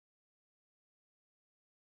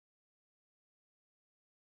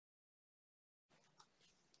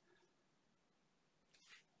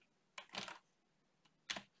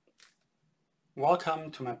Welcome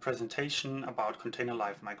to my presentation about container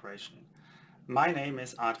live migration. My name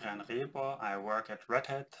is Adrian Reber. I work at Red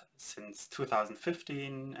Hat since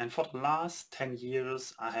 2015, and for the last 10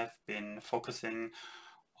 years I have been focusing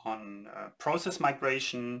on process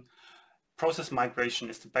migration. Process migration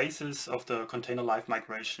is the basis of the container live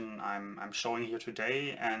migration I'm showing here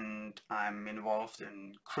today, and I'm involved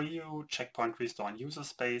in CREU, Checkpoint Restore and User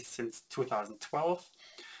Space, since 2012.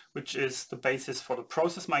 Which is the basis for the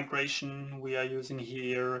process migration we are using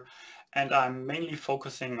here. And I'm mainly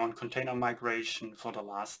focusing on container migration for the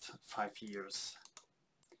last 5 years.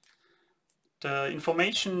 The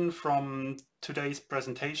information from today's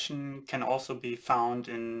presentation can also be found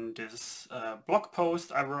in this blog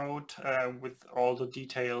post I wrote with all the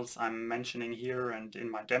details I'm mentioning here and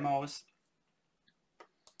in my demos.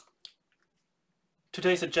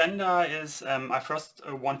 Today's agenda is I first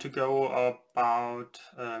want to go about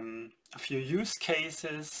a few use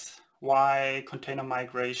cases, why container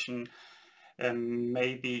migration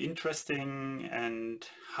may be interesting and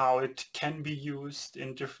how it can be used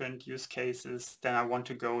in different use cases. Then I want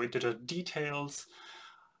to go into the details,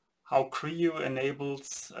 how CREU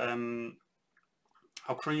enables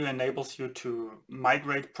you to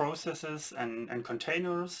migrate processes and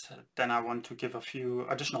containers. Then I want to give a few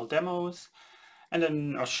additional demos. And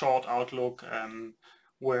then a short outlook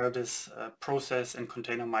where this process and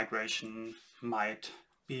container migration might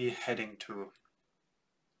be heading to.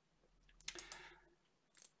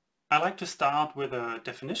 I like to start with a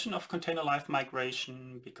definition of container live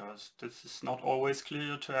migration because this is not always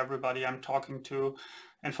clear to everybody I'm talking to.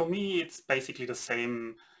 And for me, it's basically the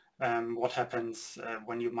same what happens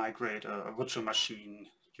when you migrate a virtual machine.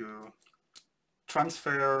 You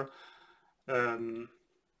transfer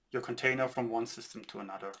your container from one system to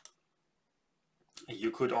another.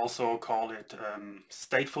 You could also call it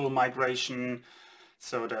stateful migration,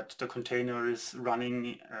 so that the container is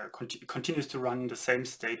running, continues to run the same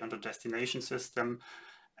state on the destination system.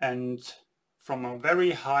 And from a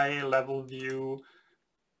very high level view,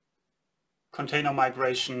 container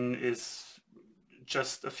migration is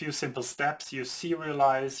just a few simple steps. You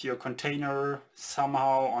serialize your container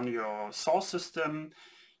somehow on your source system.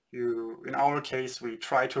 In our case, we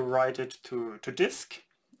try to write it to disk,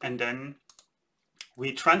 and then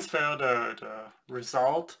we transfer the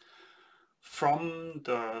result from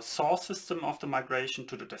the source system of the migration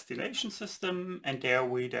to the destination system, and there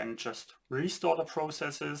we then just restore the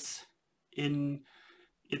processes in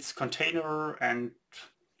its container, and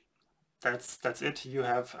that's it. You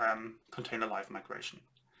have container live migration.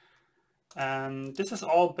 And this is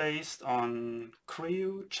all based on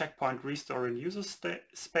CREU, Checkpoint Restore and User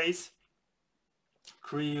Space.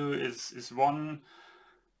 CREU is one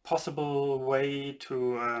possible way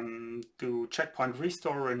to do checkpoint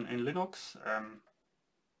restore in Linux.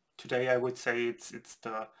 Today I would say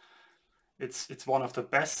it's one of the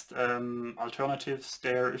best alternatives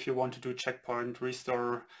there if you want to do checkpoint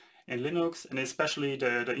restore in Linux, and especially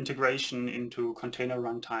the integration into container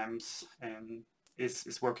runtimes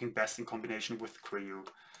is working best in combination with CREU.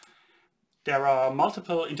 There are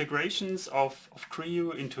multiple integrations of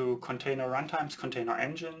CREU into container runtimes, container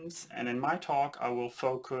engines, and in my talk I will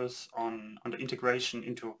focus on the integration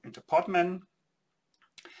into Podman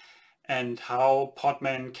and how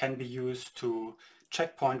Podman can be used to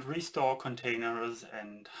checkpoint restore containers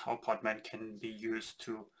and how Podman can be used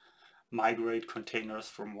to migrate containers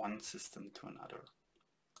from one system to another.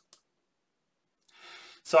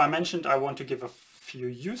 So I mentioned I want to give a few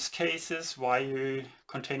use cases why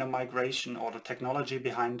container migration or the technology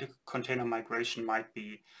behind container migration might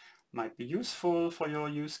be useful for your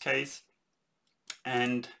use case.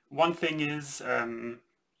 And one thing is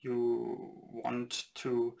you want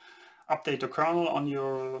to update the kernel on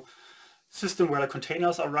your system where the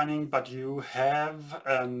containers are running, but you have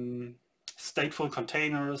stateful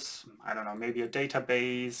containers, I don't know, maybe a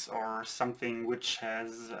database or something which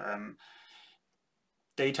has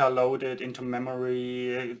data loaded into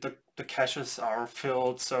memory, the caches are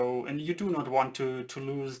filled, and you do not want to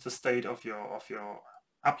lose the state of your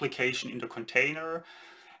application in the container.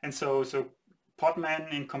 And so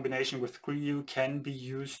Podman in combination with CREU can be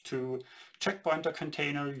used to checkpoint the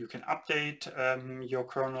container. You can update your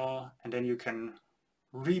kernel, and then you can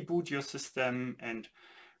reboot your system and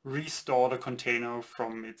restore the container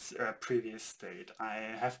from its previous state. I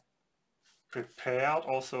have prepared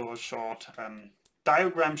also a short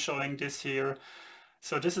diagram showing this here.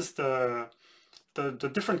 So this is the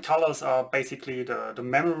different colors are basically the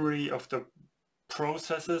memory of the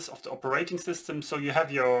processes of the operating system. So you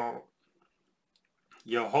have your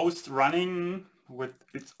host running with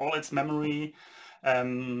all its memory.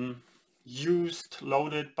 used,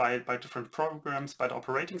 loaded by different programs, by the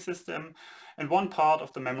operating system. And one part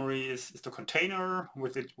of the memory is the container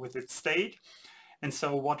with its state. And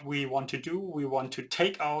so what we want to do, we want to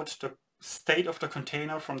take out the state of the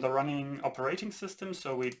container from the running operating system.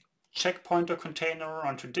 So we checkpoint the container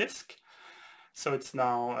onto disk. So it's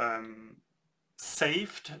now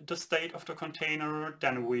saved the state of the container.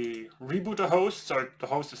 Then we reboot the host, so the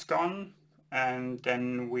host is gone. And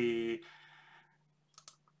then we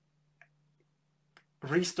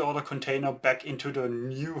restore the container back into the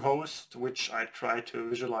new host, which I try to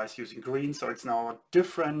visualize using green. So it's now a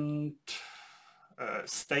different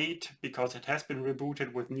state because it has been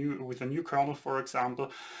rebooted with a new kernel, for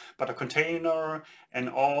example, but the container and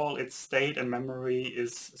all its state and memory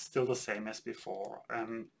is still the same as before.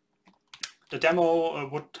 The demo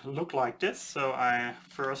would look like this. So I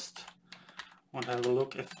first want to have a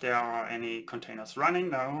look if there are any containers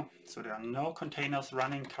running. No, so there are no containers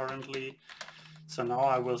running currently. So now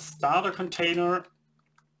I will start a container.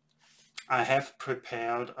 I have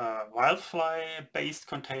prepared a Wildfly-based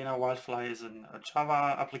container. Wildfly is a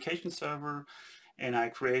Java application server, and I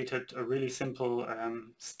created a really simple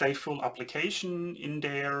stateful application in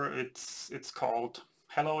there. It's called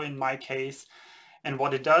Hello in my case, and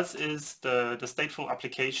what it does is the stateful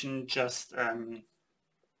application just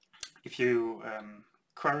if you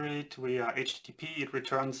query it via HTTP, it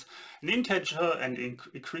returns an integer and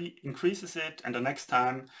increases it, and the next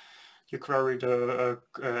time you query the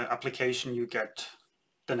application, you get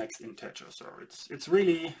the next integer. So it's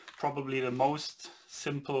really probably the most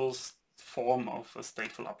simple form of a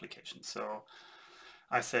stateful application. So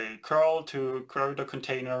I say curl to query the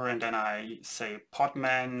container, and then I say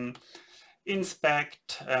podman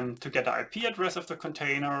inspect to get the IP address of the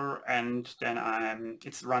container, and then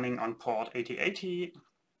it's running on port 8080,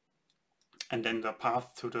 and then the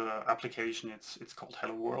path to the application, it's called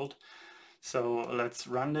hello world. So let's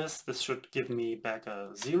run this. This should give me back a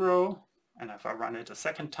 0, and if I run it a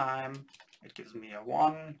second time, it gives me a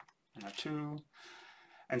 1 and a 2,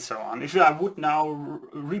 and so on. If I would now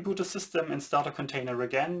reboot the system and start a container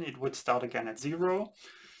again, it would start again at 0.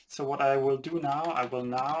 So what I will do now, I will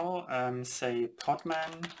now say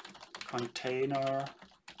podman container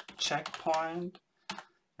checkpoint,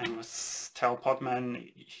 and tell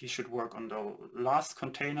podman he should work on the last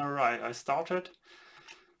container I started.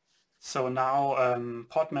 So now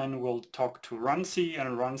podman will talk to runc,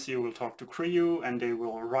 and runc will talk to crew, and they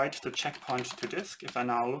will write the checkpoint to disk. If I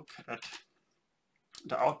now look at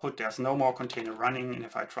the output, there's no more container running, and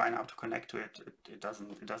if I try now to connect to it, it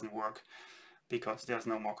doesn't work because there's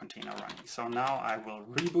no more container running. So now I will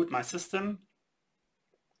reboot my system.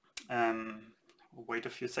 Wait a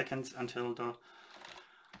few seconds until the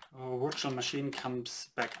virtual machine comes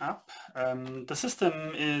back up. The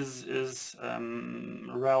system is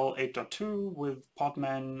RHEL 8.2 with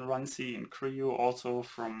podman, runc, and crew, also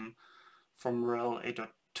from RHEL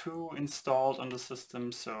 8.2 installed on the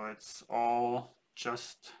system. So it's all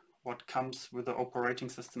just what comes with the operating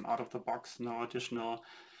system out of the box. No additional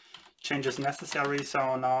changes necessary.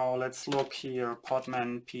 So now let's look here,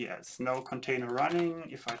 podman ps, no container running.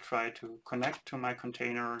 If I try to connect to my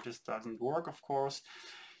container, this doesn't work, of course.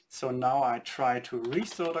 So now I try to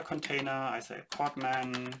restore the container. I say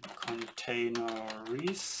podman container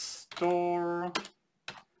restore,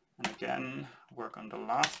 and again work on the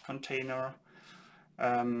last container.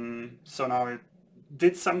 So now it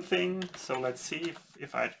did something. So let's see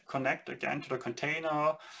if I connect again to the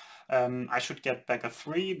container. I should get back a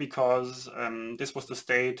 3 because this was the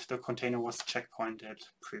state the container was checkpointed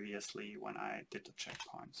previously when I did the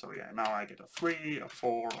checkpoint. So yeah, now I get a 3, a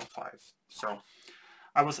 4, a 5. So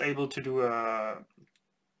I was able to do a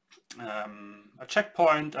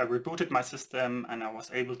checkpoint. I rebooted my system, and I was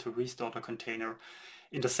able to restore the container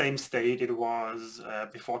in the same state it was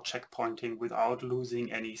before checkpointing without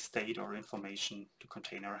losing any state or information the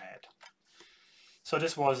container had. So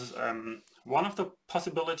this was one of the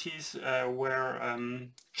possibilities where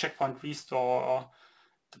checkpoint restore,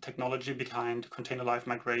 the technology behind container live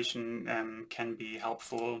migration, can be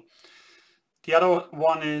helpful. The other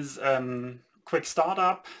one is quick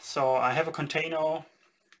startup. So I have a container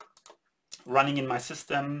running in my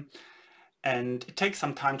system, and it takes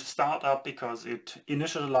some time to start up because it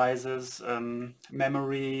initializes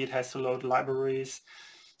memory, it has to load libraries.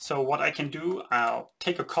 So what I can do, I'll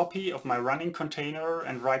take a copy of my running container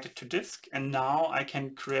and write it to disk, and now I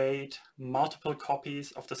can create multiple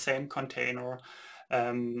copies of the same container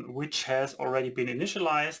which has already been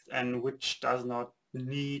initialized and which does not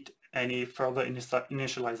need any further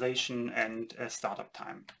initialization and startup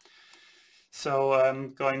time.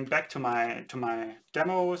 So going back to my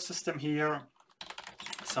demo system here,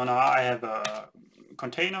 So now I have a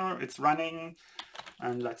container, it's running,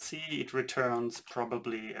 and let's see, it returns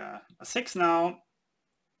probably a 6 now.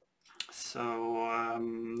 So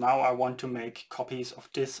now I want to make copies of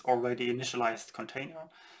this already initialized container.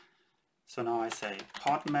 So now I say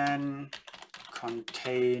podman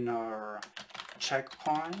container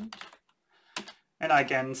checkpoint, and I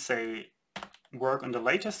again say work on the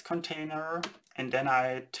latest container, and then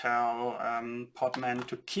I tell podman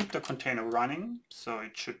to keep the container running. So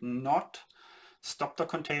it should not stop the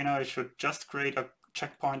container, it should just create a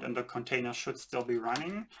checkpoint and the container should still be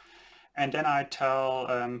running. And then I tell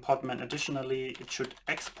podman additionally it should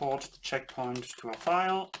export the checkpoint to a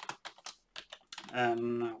file,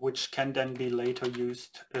 which can then be later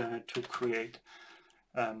used to create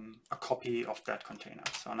a copy of that container.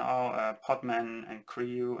 So now podman and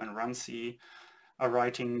crew and runc are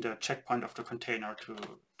writing the checkpoint of the container to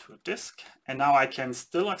disk, and now I can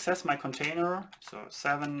still access my container. So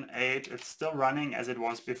 7, 8, it's still running as it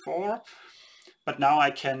was before, but now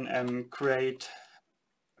I can create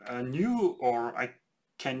a new, or I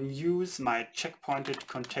can use my checkpointed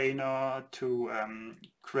container to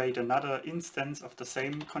create another instance of the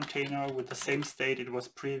same container with the same state it was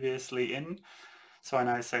previously in. So and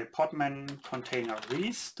I say podman container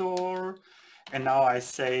restore, and now I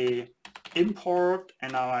say import,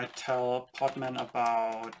 and now I tell podman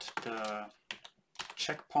about the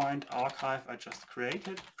checkpoint archive I just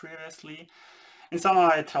created previously. And so now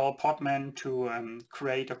I tell podman to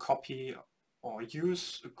create a copy or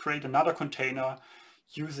create another container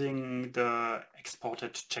using the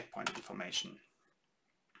exported checkpoint information.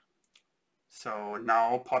 So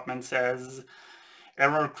now podman says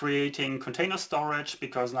error creating container storage,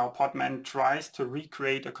 because now podman tries to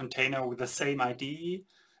recreate a container with the same ID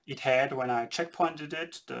it had when I checkpointed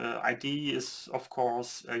it. The ID is of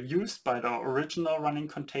course used by the original running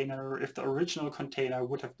container. If the original container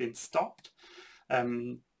would have been stopped,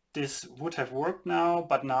 this would have worked now,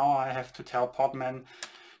 but now I have to tell podman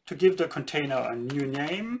to give the container a new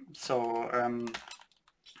name. So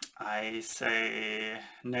I say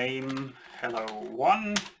name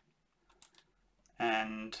hello1,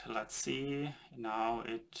 and let's see, now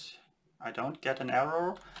I don't get an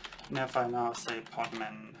error. And if I now say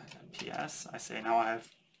podman ps, I say now I have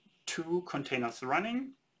 2 containers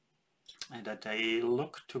running and that they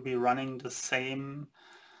look to be running the same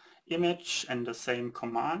image and the same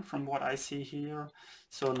command from what I see here.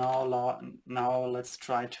 So now let's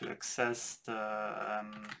try to access the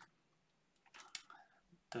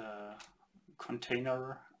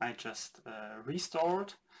container I just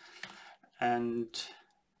restored, and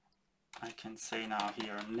I can say now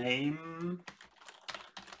here name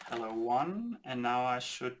hello1, and now I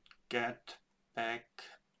should get back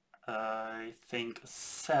I think a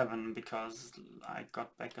 7, because I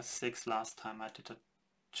got back a 6 last time I did a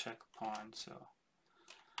checkpoint. So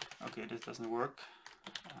okay, this doesn't work.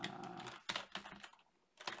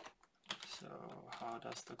 So how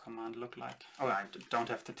does the command look like? Oh, I don't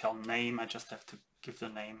have to tell name, I just have to give the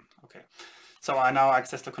name. Okay, so I now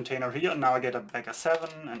access the container here, and now I get back a 7,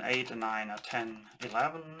 an 8, a 9, a 10,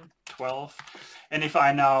 11, 12. And if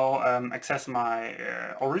I now access my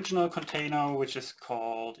original container, which is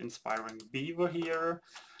called Inspiring Beaver here,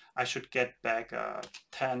 I should get back a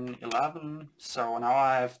 10, 11. So now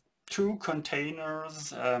I have 2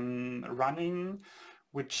 containers running,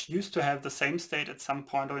 which used to have the same state at some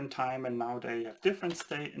point in time, and now they have different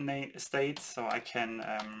states. So I can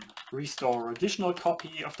restore additional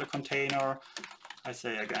copy of the container. I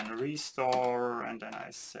say again restore, and then I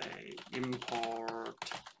say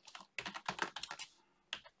import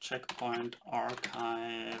checkpoint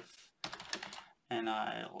archive, and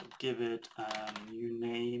I'll give it a new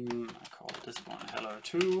name. I call this one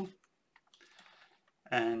hello2.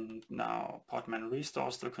 And now podman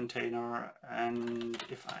restores the container, and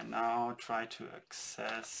if I now try to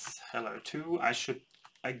access hello2, I should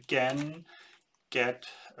again get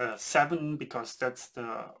 7, because that's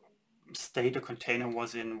the state the container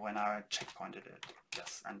was in when I checkpointed it.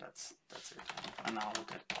 Yes, and that's it. And now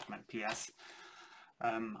look at podman ps.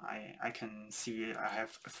 I can see I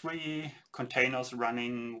have 3 containers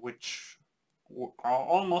running, which are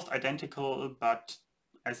almost identical, but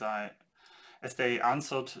as they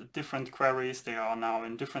answered different queries, they are now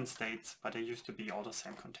in different states, but they used to be all the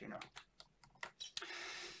same container.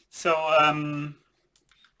 So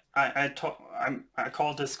I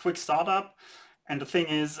call this quick startup, and the thing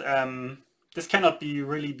is, this cannot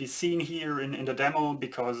really be seen here in the demo,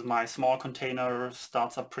 because my small container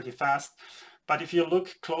starts up pretty fast. But if you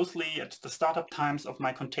look closely at the startup times of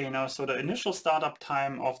my container, so the initial startup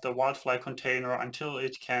time of the Wildfly container until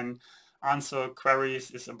it can answer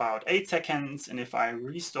queries is about 8 seconds, and if I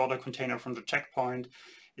restore the container from the checkpoint,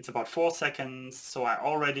 it's about 4 seconds. So I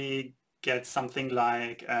already get something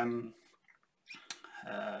like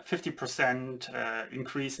 50%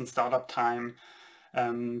 increase in startup time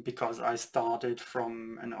because I started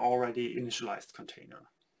from an already initialized container.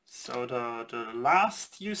 So the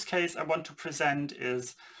last use case I want to present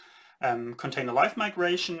is container live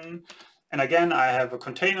migration. And again, I have a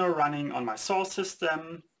container running on my source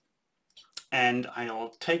system, and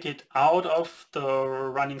I'll take it out of the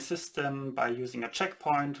running system by using a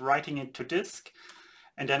checkpoint, writing it to disk,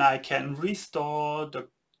 and then I can restore the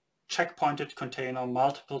checkpointed container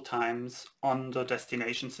multiple times on the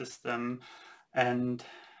destination system and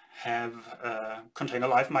have container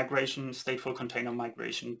live migration, stateful container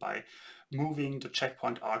migration by moving the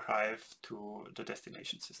checkpoint archive to the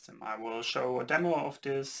destination system. I will show a demo of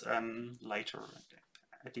this later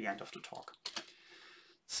at the end of the talk.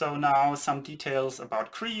 So now some details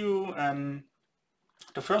about CREU.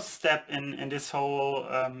 The first step in this whole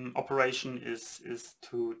operation is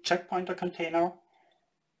to checkpoint a container.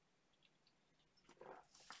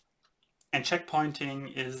 And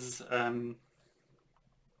checkpointing is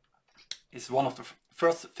one of the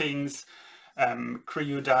first things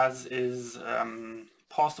CREU does is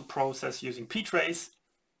pause the process using ptrace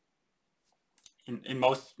in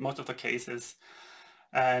most of the cases.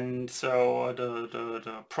 And so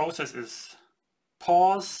the process is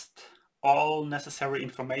paused, all necessary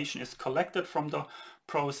information is collected from the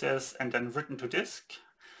process and then written to disk.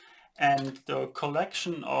 And the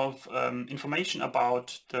collection of information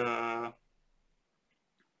about the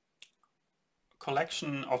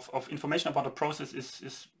process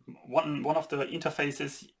is one of the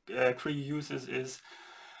interfaces CREU uses is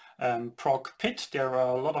proc-pit. There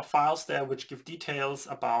are a lot of files there which give details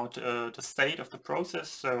about the state of the process.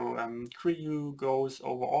 So CREU goes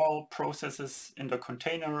over all processes in the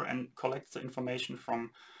container and collects the information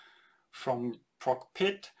from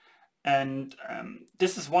proc-pit. And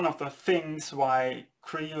this is one of the things why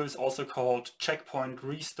CREU is also called checkpoint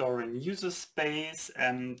restore in user space,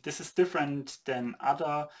 and this is different than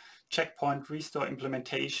other checkpoint restore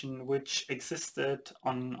implementation which existed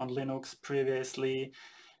on Linux previously.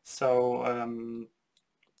 So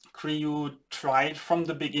CREU tried from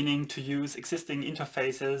the beginning to use existing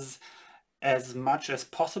interfaces as much as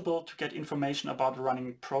possible to get information about the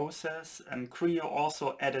running process, and CREU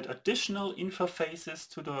also added additional interfaces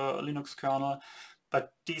to the Linux kernel,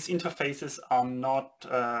 but these interfaces are not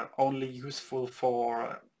only useful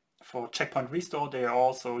for checkpoint restore, they are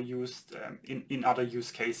also used in other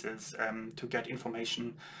use cases to get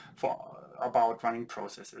information about running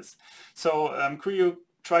processes. So CREU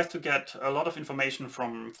tries to get a lot of information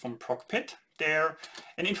from proc-pit there,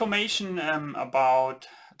 and information about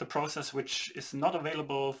the process which is not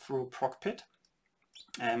available through proc-pit.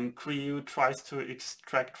 CREU tries to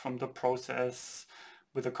extract from the process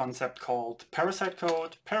with a concept called parasite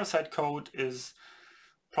code. Parasite code is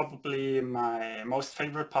probably my most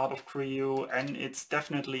favorite part of CREU, and it's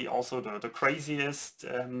definitely also the craziest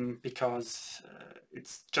because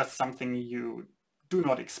it's just something you do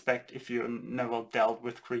not expect if you never dealt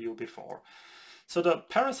with CREU before. So the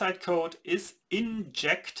parasite code is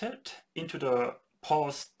injected into the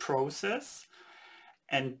paused process,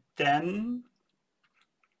 and then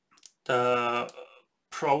the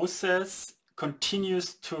process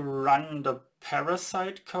continues to run the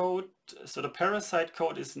parasite code. So the parasite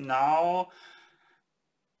code is now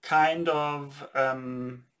kind of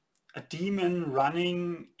a daemon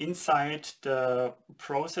running inside the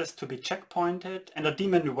process to be checkpointed, and the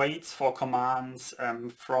daemon waits for commands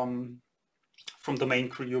from the main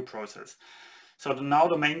CREU process. So now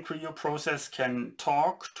the main CREU process can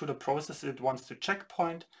talk to the process it wants to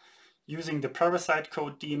checkpoint using the parasite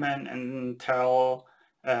code daemon and tell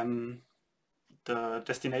the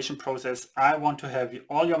destination process, I want to have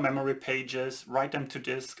all your memory pages, write them to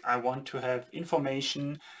disk. I want to have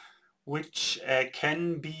information which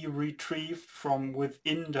can be retrieved from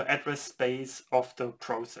within the address space of the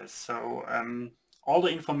process. So all the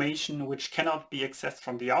information which cannot be accessed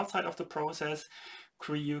from the outside of the process,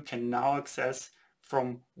 CREU can now access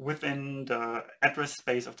from within the address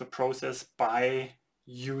space of the process by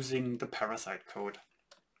using the parasite code.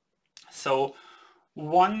 So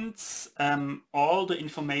once all the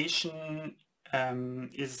information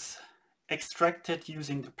is extracted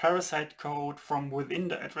using the parasite code from within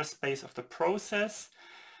the address space of the process,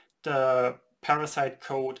 the parasite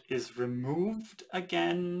code is removed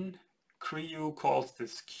again. CREU calls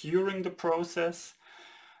this curing the process.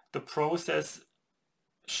 The process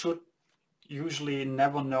should usually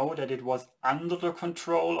never know that it was under the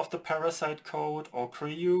control of the parasite code or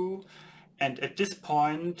CREU. And at this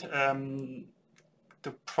point,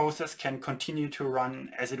 the process can continue to run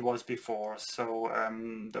as it was before. So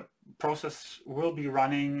the process will be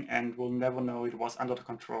running and will never know it was under the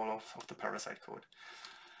control of the parasite code.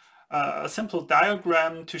 A simple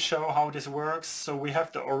diagram to show how this works. So we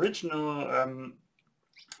have the original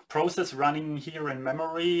process running here in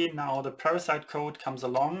memory. Now the parasite code comes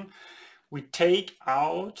along. We take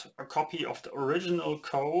out a copy of the original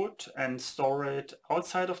code and store it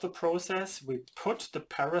outside of the process. We put the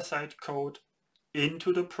parasite code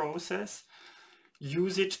into the process,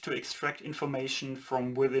 use it to extract information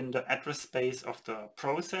from within the address space of the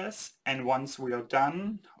process. And once we are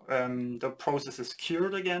done, the process is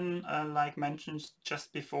cured again, like mentioned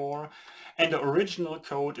just before, and the original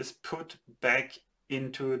code is put back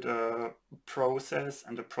into the process,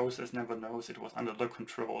 and the process never knows it was under the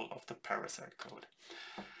control of the parasite code.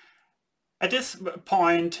 At this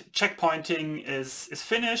point, checkpointing is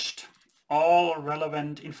finished. All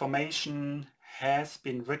relevant information has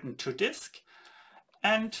been written to disk,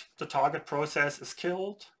 and the target process is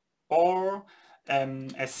killed, or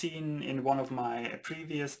as seen in one of my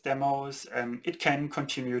previous demos, it can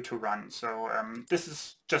continue to run. So this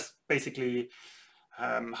is just basically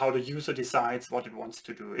how the user decides what it wants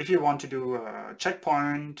to do. If you want to do a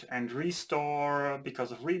checkpoint and restore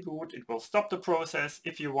because of reboot, it will stop the process.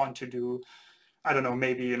 If you want to do, I don't know,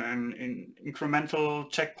 maybe an incremental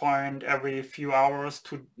checkpoint every few hours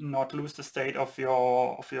to not lose the state of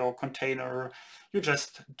your container, you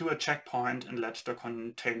just do a checkpoint and let the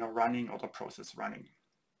container running or the process running.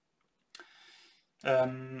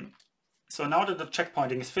 So now that the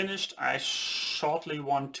checkpointing is finished, I shortly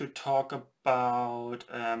want to talk about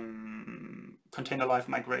container live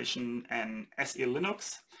migration and SE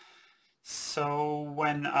Linux. So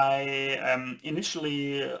when I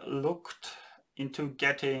initially looked into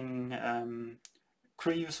getting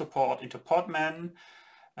CREU support into Podman,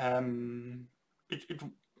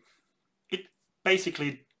 it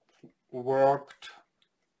basically worked.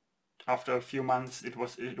 After a few months, it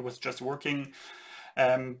was just working.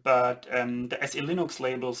 But the SE Linux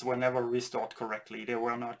labels were never restored correctly. They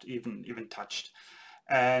were not even touched.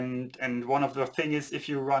 And one of the things is, if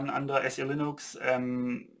you run under SE Linux,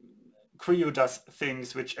 CREU does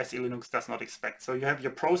things which SE Linux does not expect. So you have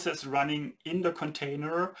your process running in the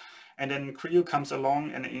container, and then CREU comes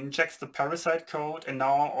along and injects the parasite code, and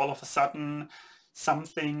now all of a sudden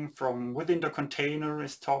something from within the container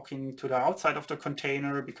is talking to the outside of the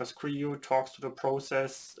container, because CREU talks to the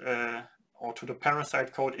process or to the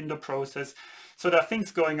parasite code in the process. So there are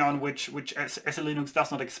things going on which SE Linux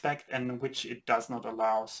does not expect and which it does not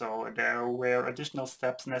allow. So there were additional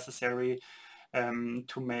steps necessary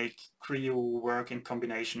to make CREU work in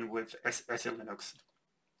combination with SE Linux.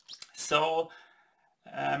 So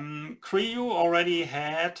CREU already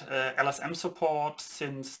had LSM support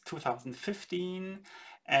since 2015,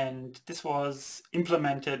 and this was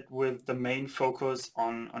implemented with the main focus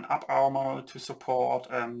on UpArmor to support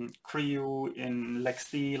CREU in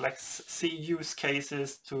LexC use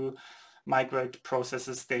cases to migrate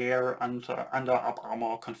processes there under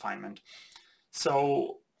UpArmor confinement.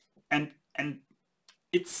 So and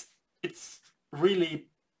it's really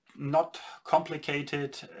not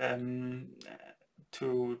complicated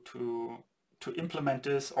to implement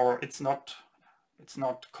this, or it's not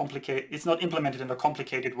complicated. It's not implemented in a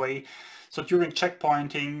complicated way. So during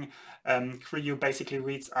checkpointing, CREU basically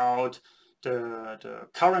reads out the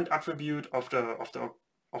current attribute of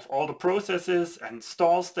all the processes and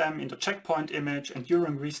stores them in the checkpoint image, and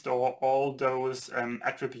during restore, all those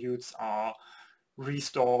attributes are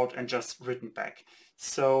restored and just written back.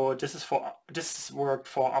 So this worked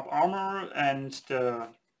for UpArmor, and the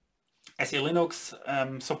SE Linux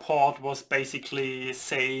support was basically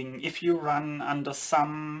saying, if you run under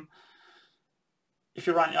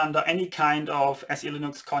any kind of SE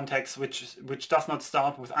Linux context which does not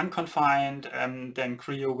start with unconfined, then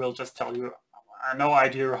CREU will just tell you, I have no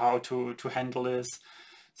idea how to handle this.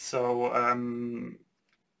 So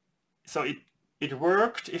it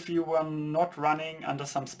worked if you were not running under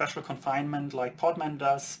some special confinement like Podman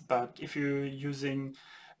does, but if you're using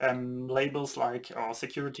labels like, or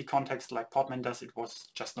security context like Podman does, it was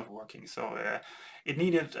just not working. So it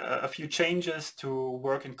needed a few changes to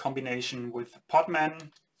work in combination with Podman,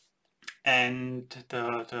 and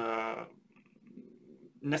the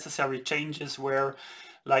necessary changes were,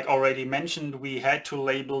 like already mentioned, we had to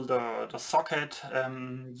label the socket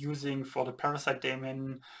using for the parasite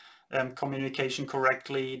daemon communication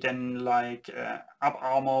correctly. Then, like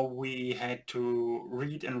UpArmor, we had to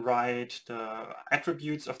read and write the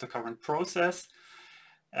attributes of the current process,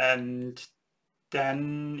 and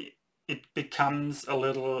then it became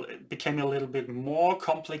a little bit more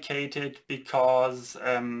complicated because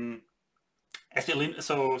so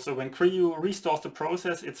when Creo restores the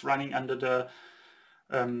process, it's running under the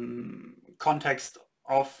context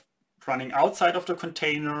of running outside of the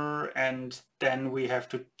container, and then we have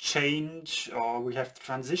to change, or we have to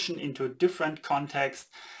transition into a different context.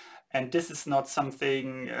 And this is not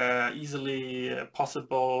something easily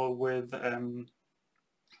possible with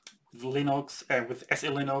Linux, with SE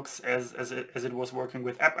Linux, as it was working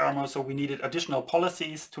with AppArmor. So we needed additional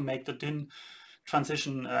policies to make the DIN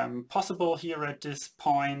transition possible here at this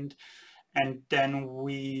point. And then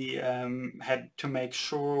we had to make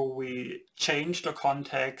sure we change the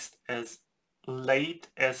context as late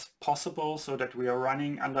as possible so that we are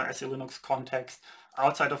running under SE Linux context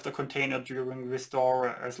outside of the container during restore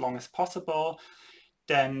as long as possible.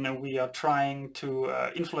 Then we are trying to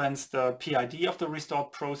influence the PID of the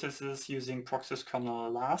restored processes using proxys kernel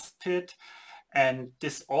last pit. And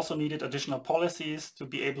this also needed additional policies to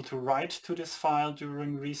be able to write to this file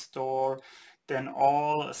during restore. Then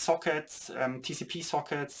all sockets, TCP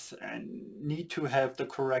sockets, need to have the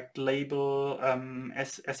correct label,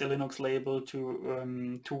 SE Linux label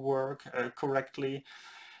to work correctly.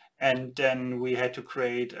 And then we had to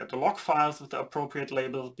create the log files with the appropriate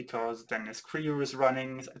labels, because then as Creo is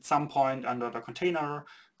running at some point under the container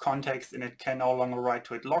context, and it can no longer write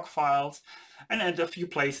to it log files. And at a few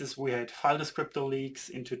places we had file descriptor leaks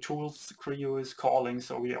into tools Creo is calling,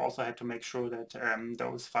 so we also had to make sure that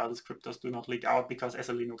those file descriptors do not leak out, because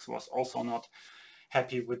SE Linux was also not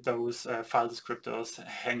happy with those file descriptors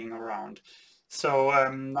hanging around. So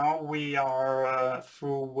now we are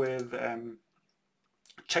through with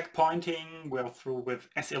checkpointing, we're through with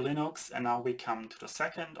SE Linux, and now we come to the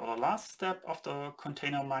second or the last step of the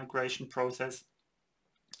container migration process.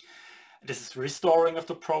 This is restoring of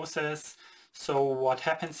the process. So what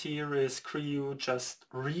happens here is Creo just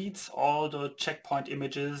reads all the checkpoint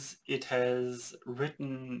images it has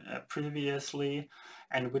written previously,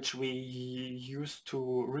 and which we used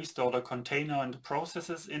to restore the container and the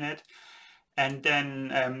processes in it. And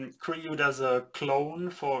then Creo does a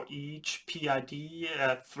clone for each PID,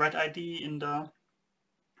 thread ID in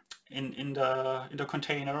the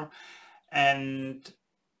container. And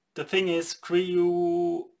the thing is,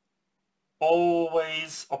 Creo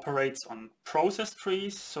always operates on process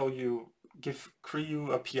trees. So you give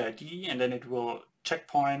Creo a PID, and then it will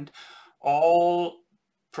checkpoint all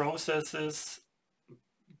processes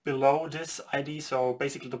below this ID. So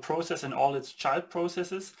basically the process and all its child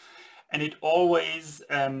processes. And it always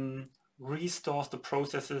restores the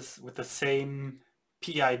processes with the same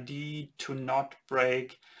PID to not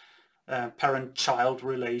break parent-child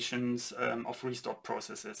relations of restored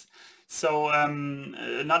processes. So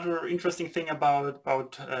another interesting thing about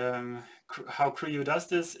how Creo does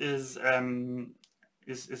this is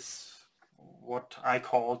what I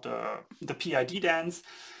call the PID dance.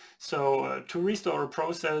 So to restore a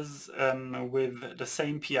process with the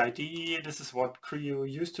same PID, this is what Creo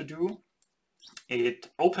used to do.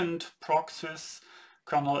 It opened proxys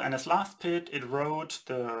kernel ns last pit, it wrote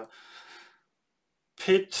the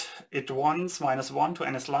pit it wants -1 to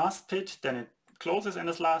ns last pit, then it closes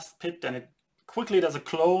ns last pit, then it quickly does a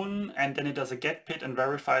clone, and then it does a get pit and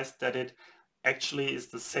verifies that it actually is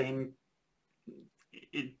the same.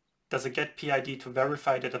 It does a get PID to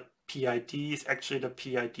verify that the PID is actually the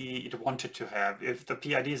PID it wanted to have. If the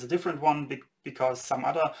PID is a different one because some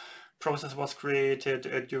other process was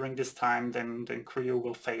created during this time, then Creo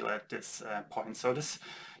will fail at this point. So this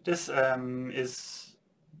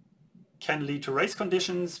can lead to race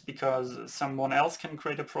conditions, because someone else can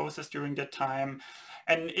create a process during that time,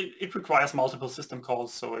 and it requires multiple system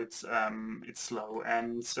calls, so it's slow.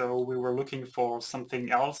 And so we were looking for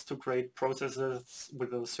something else to create processes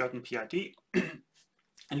with a certain PID.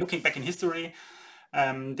 And looking back in history,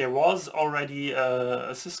 there was already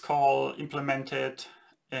a syscall implemented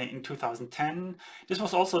in 2010. This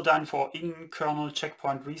was also done for in-kernel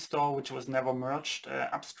checkpoint restore, which was never merged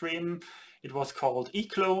upstream. It was called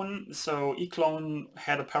eClone. So eClone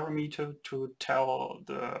had a parameter to tell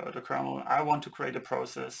the kernel, I want to create a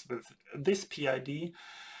process with this PID,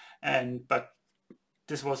 but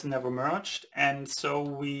this was never merged. And so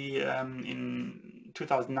we, in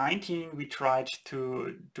 2019, we tried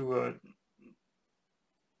to do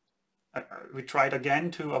we tried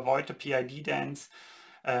again to avoid the PID dance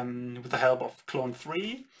with the help of Clone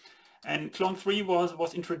 3. And Clone 3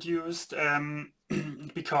 was introduced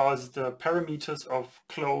because the parameters of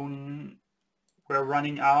Clone were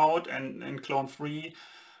running out, and Clone 3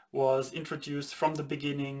 was introduced from the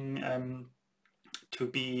beginning to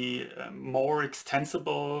be more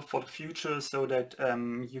extensible for the future, so that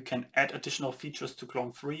you can add additional features to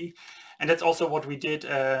Clone 3. And that's also what we did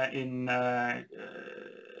in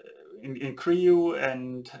Creo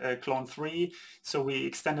and Clone 3. So we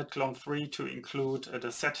extended Clone 3 to include the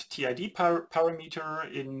setTID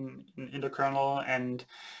parameter in the kernel, and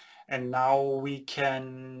now we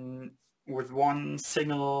can, with one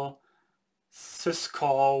single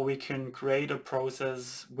syscall, we can create a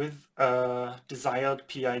process with a desired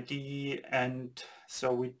PID, and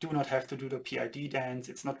so we do not have to do the PID dance.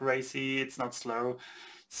 It's not racy, it's not slow.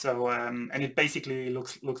 So and it basically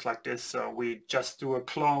looks like this. So we just do a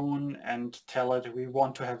clone and tell it we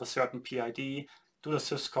want to have a certain PID, do a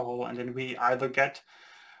syscall, and then we either get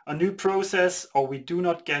a new process or we do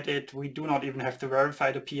not get it. We do not even have to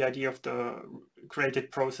verify the PID of the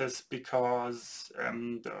created process, because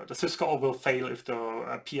the syscall will fail if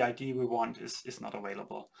the PID we want is not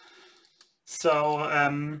available.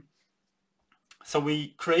 So so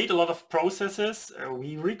we create a lot of processes,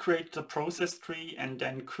 we recreate the process tree, and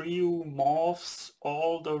then Creo morphs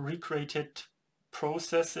all the recreated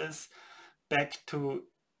processes back to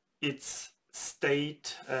its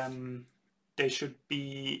state they should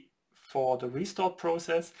be for the restore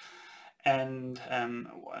process. And a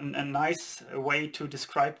nice way to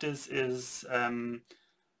describe this is our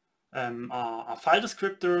file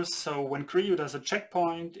descriptors. So when Creo does a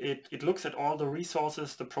checkpoint, it looks at all the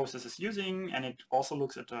resources the process is using, and it also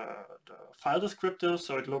looks at the file descriptor.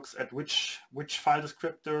 So it looks at which file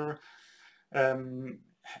descriptor,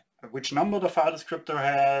 which number the file descriptor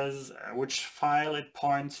has, which file it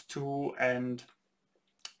points to, and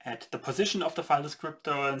at the position of the file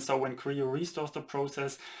descriptor. And so when Creo restores the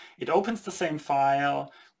process, it opens the same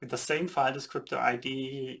file with the same file descriptor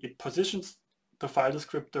ID. It positions the file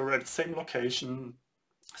descriptor at the same location.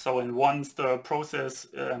 So and once the process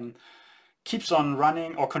keeps on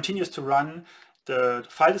running or continues to run, the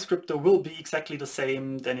file descriptor will be exactly the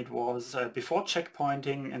same than it was before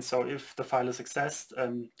checkpointing. And so if the file is accessed,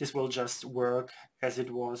 this will just work as it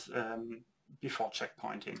was before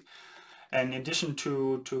checkpointing. And in addition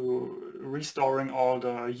to restoring all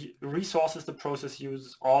the resources the process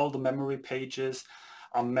uses, all the memory pages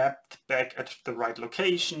are mapped back at the right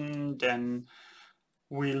location. Then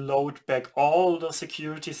we load back all the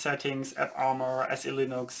security settings, AppArmor,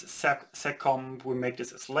 SELinux, seccomp. We make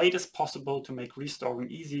this as late as possible to make restoring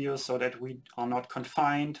easier, so that we are not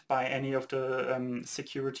confined by any of the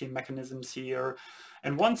security mechanisms here.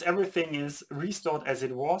 And once everything is restored as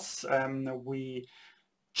it was, we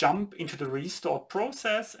jump into the restored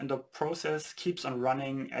process, and the process keeps on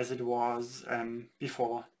running as it was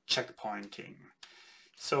before checkpointing.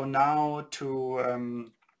 So now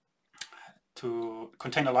to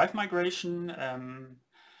container live migration.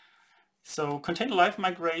 So container live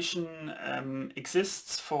migration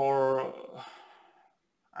exists for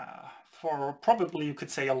probably, you could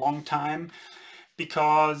say, a long time,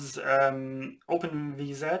 because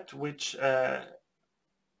OpenVZ,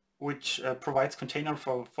 which provides container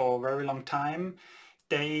for a very long time,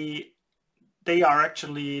 they are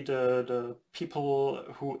actually the people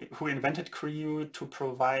who invented Creo to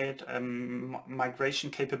provide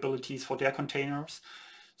migration capabilities for their containers.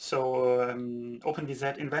 So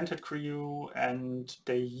OpenVZ invented Creo and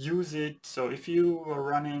they use it. So if you are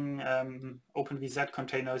running OpenVZ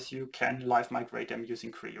containers, you can live migrate them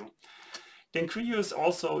using Creo. Then Creo is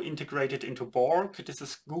also integrated into Borg. This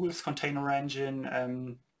is Google's container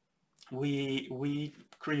engine. We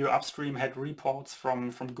Creo Upstream had reports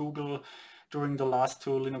from Google during the last two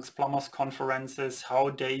Linux Plumbers conferences, how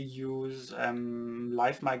they use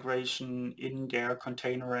live migration in their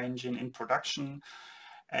container engine in production.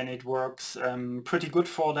 And it works pretty good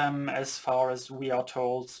for them as far as we are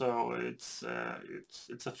told. So it's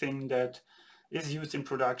a thing that is used in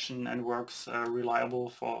production and works reliable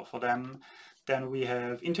for them. Then we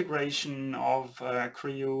have integration of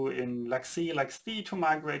Creo in LXC to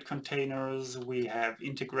migrate containers. We have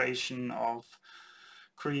integration of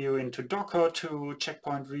Creo into Docker to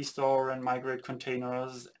checkpoint, restore, and migrate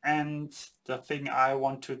containers. And the thing I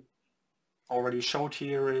want to already showed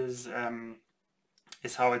here is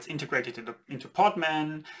how it's integrated into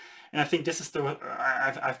Podman. And I think this is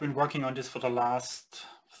I've been working on this for the last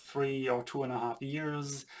 3 or 2.5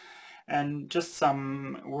 years. And just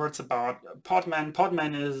some words about Podman.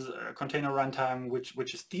 Podman is a container runtime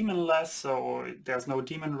which is daemonless, so there's no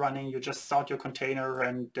daemon running. You just start your container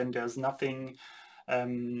and then there's nothing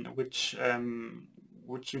which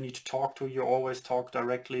you need to talk to. You always talk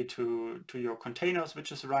directly to your containers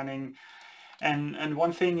which is running. And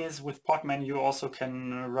one thing is, with Podman you also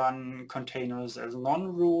can run containers as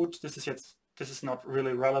non-root. This is this is not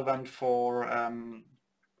really relevant for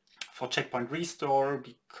checkpoint restore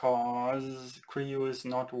because Creo is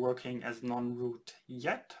not working as non-root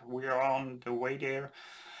yet. We are on the way there.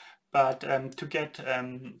 But to get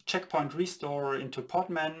checkpoint restore into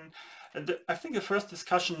Podman, I think the first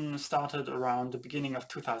discussion started around the beginning of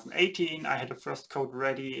 2018. I had the first code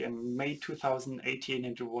ready in May 2018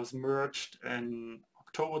 and it was merged in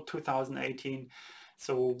October 2018.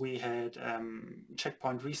 So we had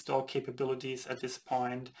checkpoint restore capabilities at this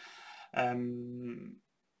point.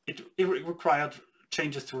 It required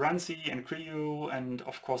changes to Runcy and Creo and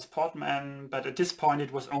of course Podman, but at this point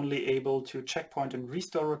it was only able to checkpoint and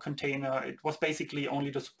restore a container. It was basically only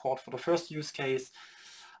the support for the first use case.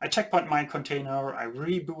 I checkpoint my container, I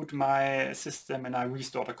reboot my system and I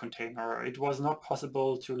restore the container. It was not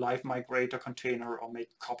possible to live migrate a container or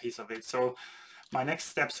make copies of it. So my next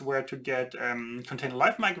steps were to get container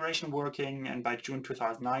live migration working, and by June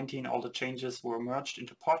 2019 all the changes were merged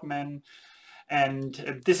into Podman.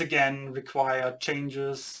 And this again required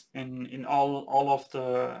changes in all of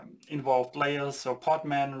the involved layers, so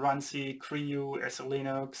Podman, Runcy, Creo,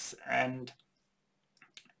 SLinux,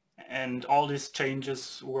 and all these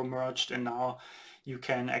changes were merged, and now you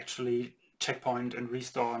can actually checkpoint and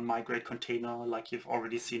restore and migrate container like you've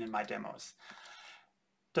already seen in my demos.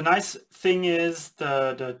 The nice thing is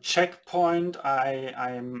the checkpoint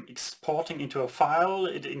I'm exporting into a file.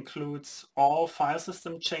 It includes all file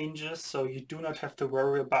system changes, so you do not have to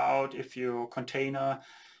worry about if your container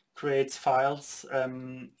creates files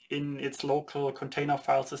in its local container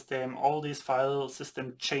file system. All these file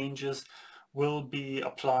system changes will be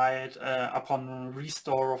applied upon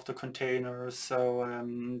restore of the container. So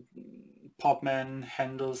Podman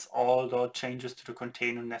handles all the changes to the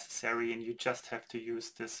container necessary, and you just have to use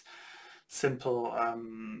this simple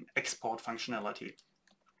export functionality.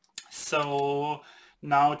 So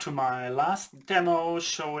now to my last demo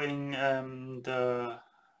showing the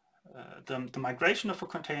migration of a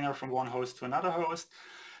container from one host to another host.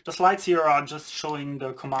 The slides here are just showing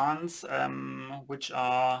the commands which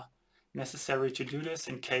are necessary to do this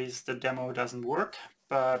in case the demo doesn't work.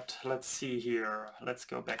 But let's see here. Let's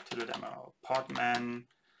go back to the demo. Podman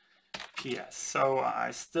PS. So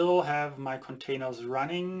I still have my containers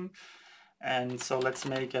running, and so let's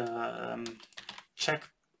make a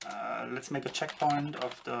checkpoint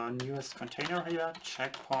of the newest container here.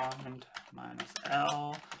 Checkpoint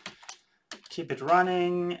 -L. Keep it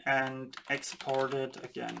running and export it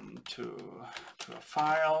again to a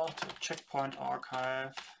file, to a checkpoint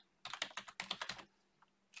archive.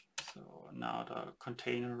 So now the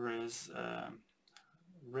container is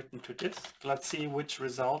written to disk. Let's see which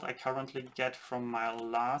result I currently get from my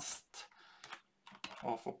last,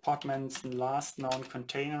 or for Podman's last known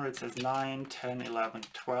container. It says 9, 10, 11,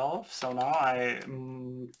 12. So now I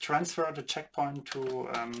transfer the checkpoint to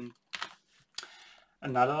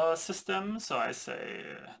another system. So I say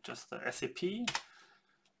just the SAP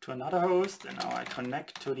to another host, and now I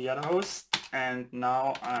connect to the other host. And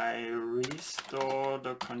now I restore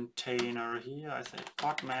the container here. I say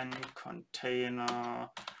Podman container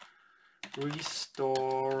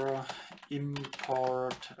restore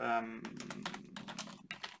import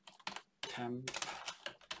temp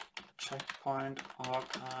checkpoint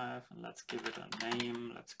archive. And let's give it a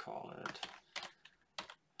name. Let's call it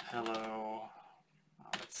hello.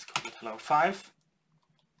 Let's call it hello 5.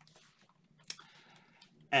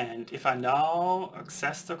 And if I now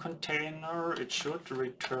access the container, it should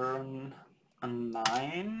return a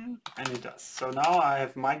 9, and it does. So now I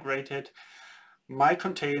have migrated my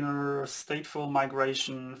container, stateful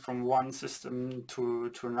migration from one system to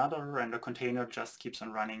another, and the container just keeps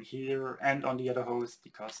on running here and on the other host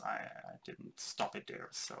because I didn't stop it there.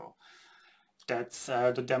 So that's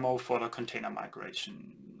the demo for the container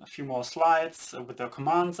migration. A few more slides with the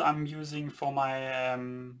commands I'm using for my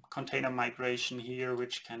container migration here,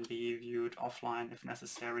 which can be viewed offline if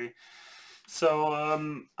necessary. So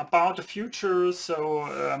about the future, so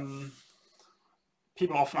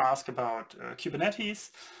people often ask about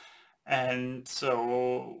Kubernetes, and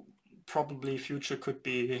so probably future could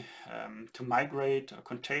be to migrate a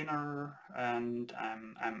container, and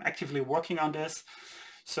I'm actively working on this.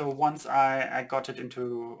 So once I got it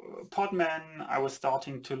into Podman, I was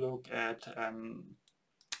starting to look at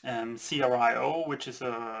CRIO, which is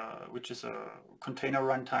a container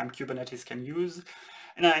runtime Kubernetes can use,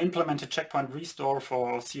 and I implemented checkpoint restore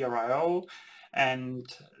for CRIO. And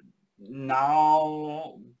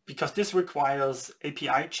now, because this requires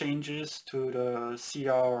API changes to the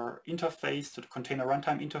CR interface, to the container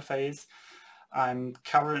runtime interface, I'm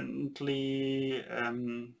currently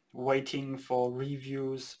waiting for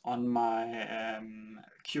reviews on my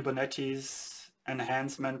Kubernetes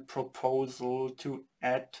enhancement proposal to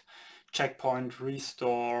add checkpoint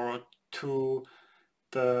restore to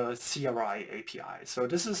the CRI API. So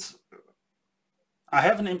this is, I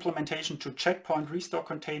have an implementation to checkpoint restore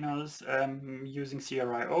containers using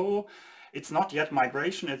CRI-O. It's not yet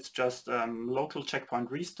migration, it's just local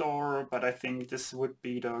checkpoint restore, but I think this would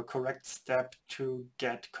be the correct step to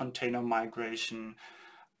get container migration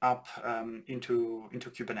up into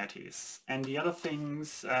Kubernetes. And the other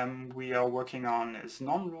things we are working on is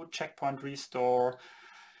non-root checkpoint restore.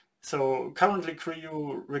 So currently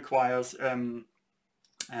CRI-O requires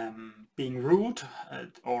being root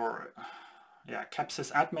or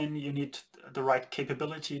capsys admin. You need the right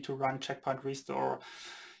capability to run checkpoint restore.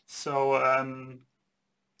 So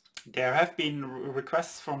there have been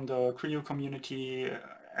requests from the CRI-O community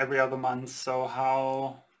every other month. So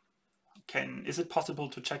how is it possible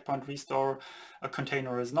to checkpoint restore a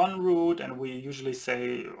container as non-root? And we usually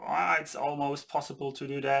say, it's almost possible to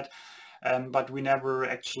do that. But we never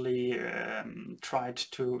actually tried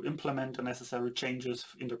to implement the necessary changes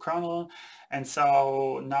in the kernel. And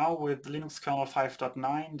so now with Linux kernel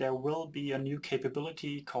 5.9, there will be a new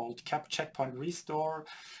capability called checkpoint restore.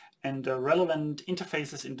 And the relevant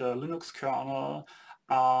interfaces in the Linux kernel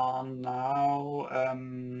are now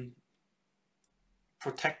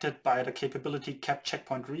protected by the capability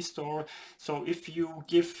checkpoint restore. So if you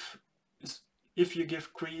give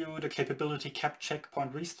CRI-O the capability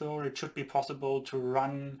checkpoint restore, it should be possible to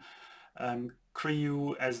run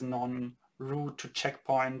CRI-O as non-root to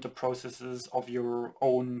checkpoint the processes of your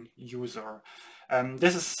own user.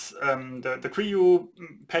 This is the CRI-O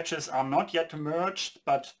patches are not yet merged,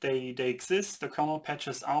 but they exist. The kernel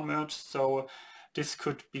patches are merged, so this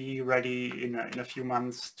could be ready in a few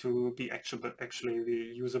months to be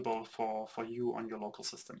actually usable for you on your local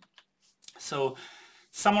system. So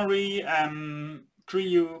summary,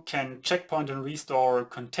 CRI-O can checkpoint and restore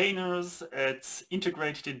containers. It's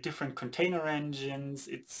integrated in different container engines.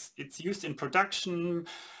 It's used in production.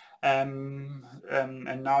 And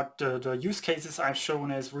now the use cases I've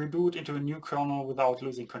shown is reboot into a new kernel without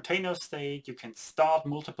losing container state. You can start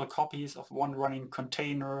multiple copies of one running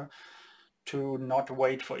container to not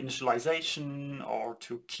wait for initialization or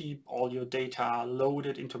to keep all your data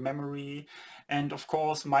loaded into memory. And of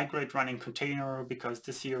course, migrate running container, because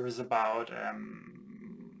this here is about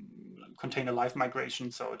container live migration.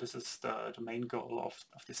 So this is the main goal of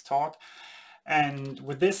this talk. And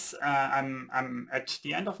with this, I'm at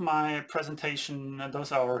the end of my presentation.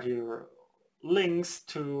 Those are here links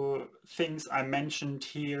to things I mentioned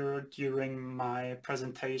here during my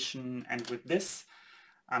presentation. And with this,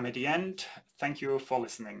 I'm at the end. Thank you for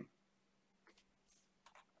listening.